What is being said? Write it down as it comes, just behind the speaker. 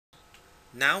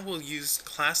Now we'll use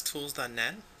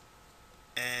classtools.net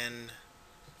and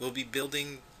we'll be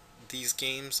building these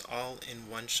games all in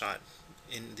one shot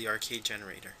in the arcade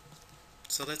generator.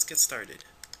 So let's get started.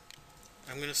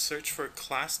 I'm going to search for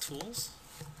class tools.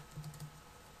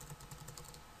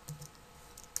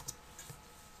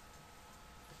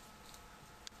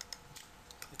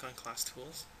 Click on class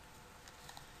tools.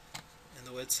 And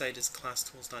the website is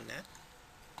classtools.net.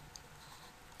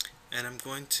 And I'm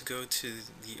going to go to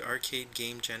the arcade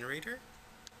game generator.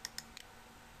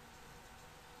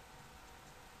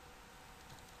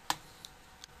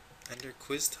 Under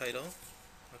quiz title,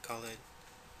 I'll call it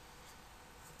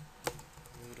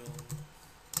Moodle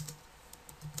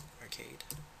Arcade.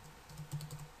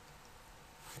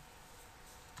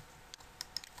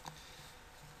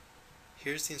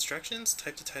 Here's the instructions.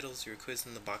 Type the title of your quiz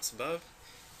in the box above.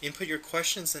 Input your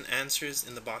questions and answers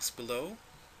in the box below.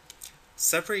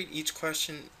 Separate each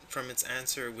question from its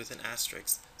answer with an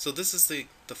asterisk. So this is the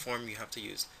form you have to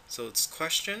use. So it's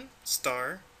question,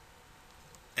 star,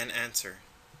 and answer.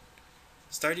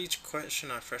 Start each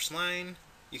question on a fresh line.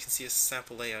 You can see a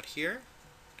sample layout here.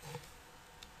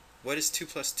 What is 2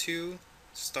 plus 2?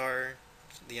 Star,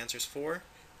 the answer is 4.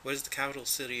 What is the capital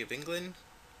city of England?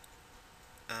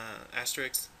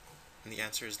 Asterisk, and the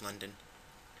answer is London.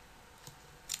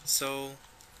 So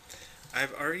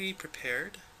I've already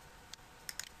prepared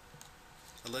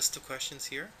a list of questions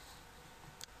here.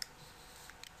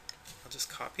 I'll just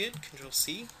copy it, Control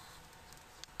C,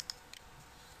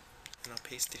 and I'll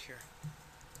paste it here.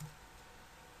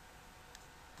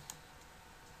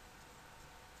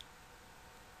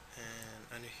 And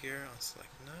under here I'll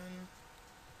select none,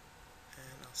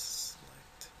 and I'll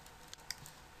select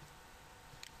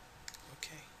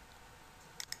OK.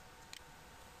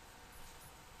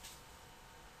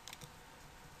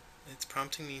 It's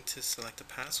prompting me to select a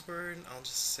password. I'll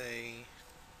just say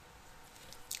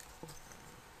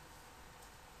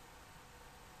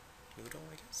moodle,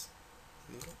 I guess.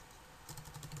 Moodle.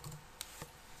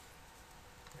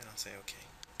 And I'll say OK.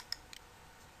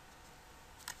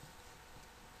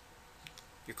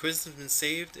 Your quiz has been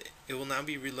saved. It will now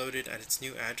be reloaded at its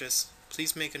new address.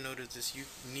 Please make a note of this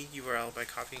unique URL by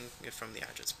copying it from the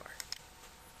address bar.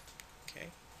 Okay.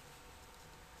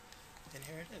 And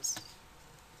here it is.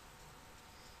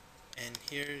 And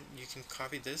here you can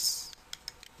copy this,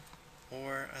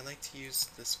 or I like to use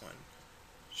this one.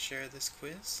 Share this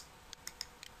quiz.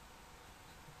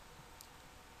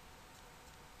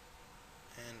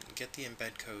 And get the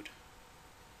embed code.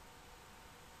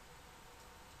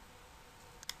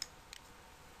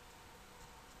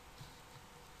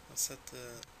 I'll set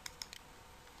the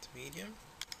medium.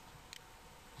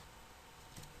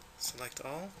 Select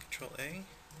all, Control A,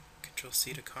 Control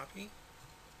C to copy.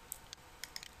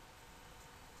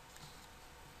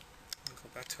 And go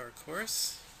back to our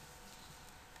course.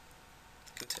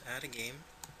 Go to add a game.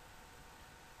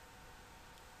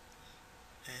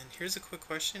 And here's a quick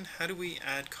question. How do we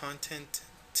add content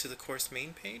to the course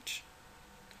main page?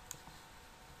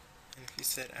 And if you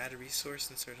said add a resource,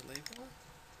 insert a label,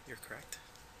 you're correct.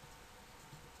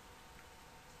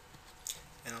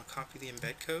 And I'll copy the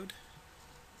embed code.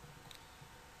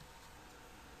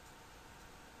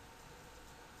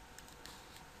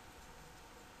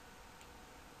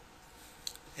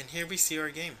 And here we see our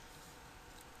game.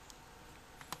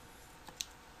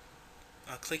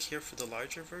 I'll click here for the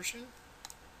larger version.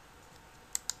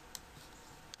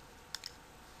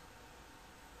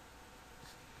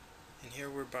 And here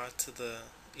we're brought to the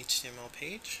HTML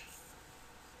page.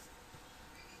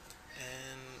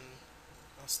 And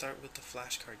I'll start with the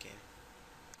flashcard game.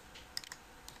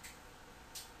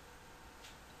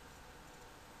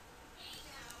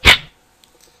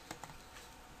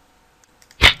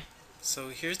 So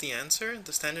here's the answer.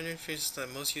 The standard interface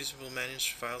that most users will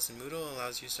manage files in Moodle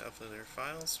allows users to upload their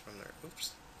files from their,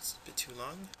 oops, it's a bit too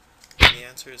long. And the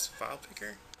answer is File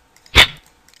Picker.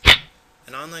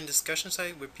 An online discussion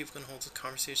site where people can hold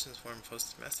conversations in the form of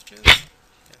posted messages.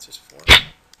 The answer is 4.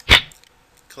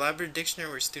 Collaborative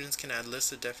dictionary where students can add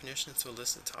lists of definitions to a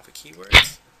list of topic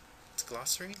keywords. It's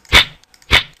glossary.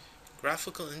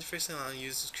 Graphical interface allows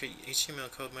users to create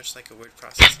HTML code much like a word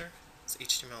processor. It's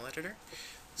HTML editor.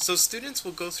 So students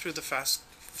will go through the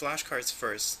flashcards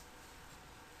first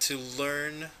to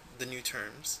learn the new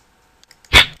terms.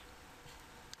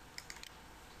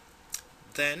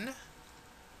 Then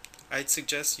I'd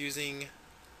suggest using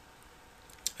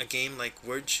a game like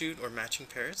Word Shoot or Matching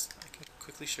Pairs. I can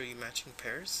quickly show you Matching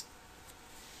Pairs.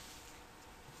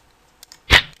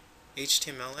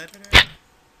 HTML editor.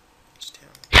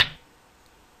 HTML.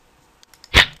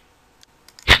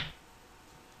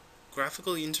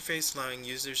 Graphical interface allowing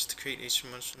users to create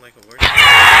HTML like a word.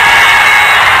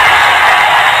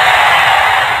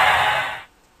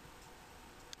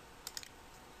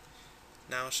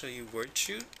 Now I'll show you word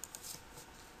shoot.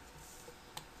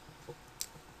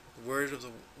 War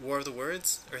of the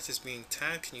words. Earth is being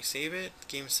attacked. Can you save it?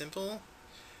 Game simple.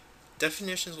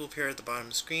 Definitions will appear at the bottom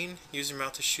of the screen. Use your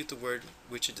mouth to shoot the word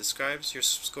which it describes. Your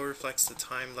score reflects the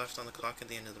time left on the clock at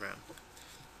the end of the round.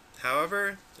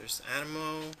 However, there's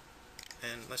Animo,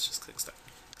 and let's just click start.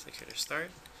 Click here to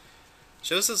start.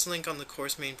 Shows us a link on the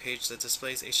course main page that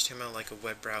displays HTML like a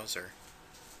web browser.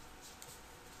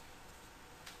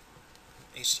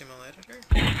 HTML editor?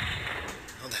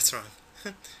 Oh, that's wrong.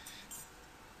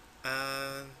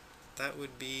 That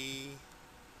would be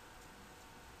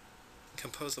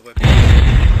compose the web page.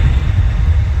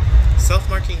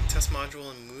 Self-marking test module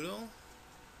in Moodle.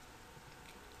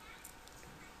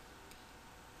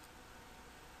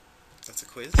 That's a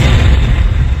quiz.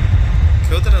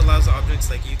 Code that allows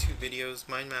objects like YouTube videos,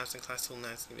 mind maps, and class tool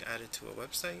maps to be added to a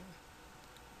website.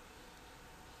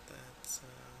 That's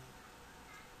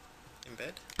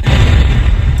embed.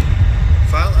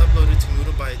 File uploaded to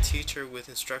Moodle by a teacher with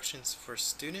instructions for a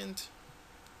student.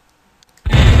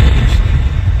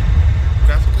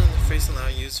 Graphical interface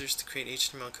allowing users to create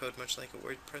HTML code much like a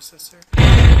word processor.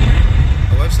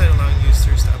 A website allowing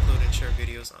users to upload and share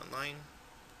videos online.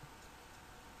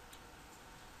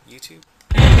 YouTube.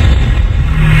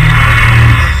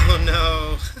 Oh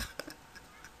no!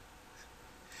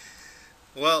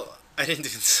 Well, I didn't do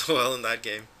so well in that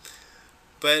game.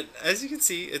 But as you can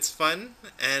see, it's fun,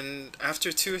 and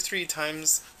after 2 or 3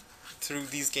 times through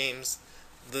these games,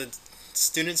 the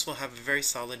students will have a very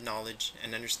solid knowledge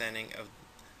and understanding of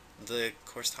the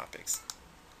course topics.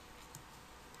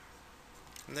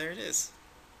 And there it is.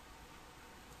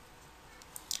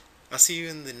 I'll see you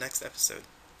in the next episode.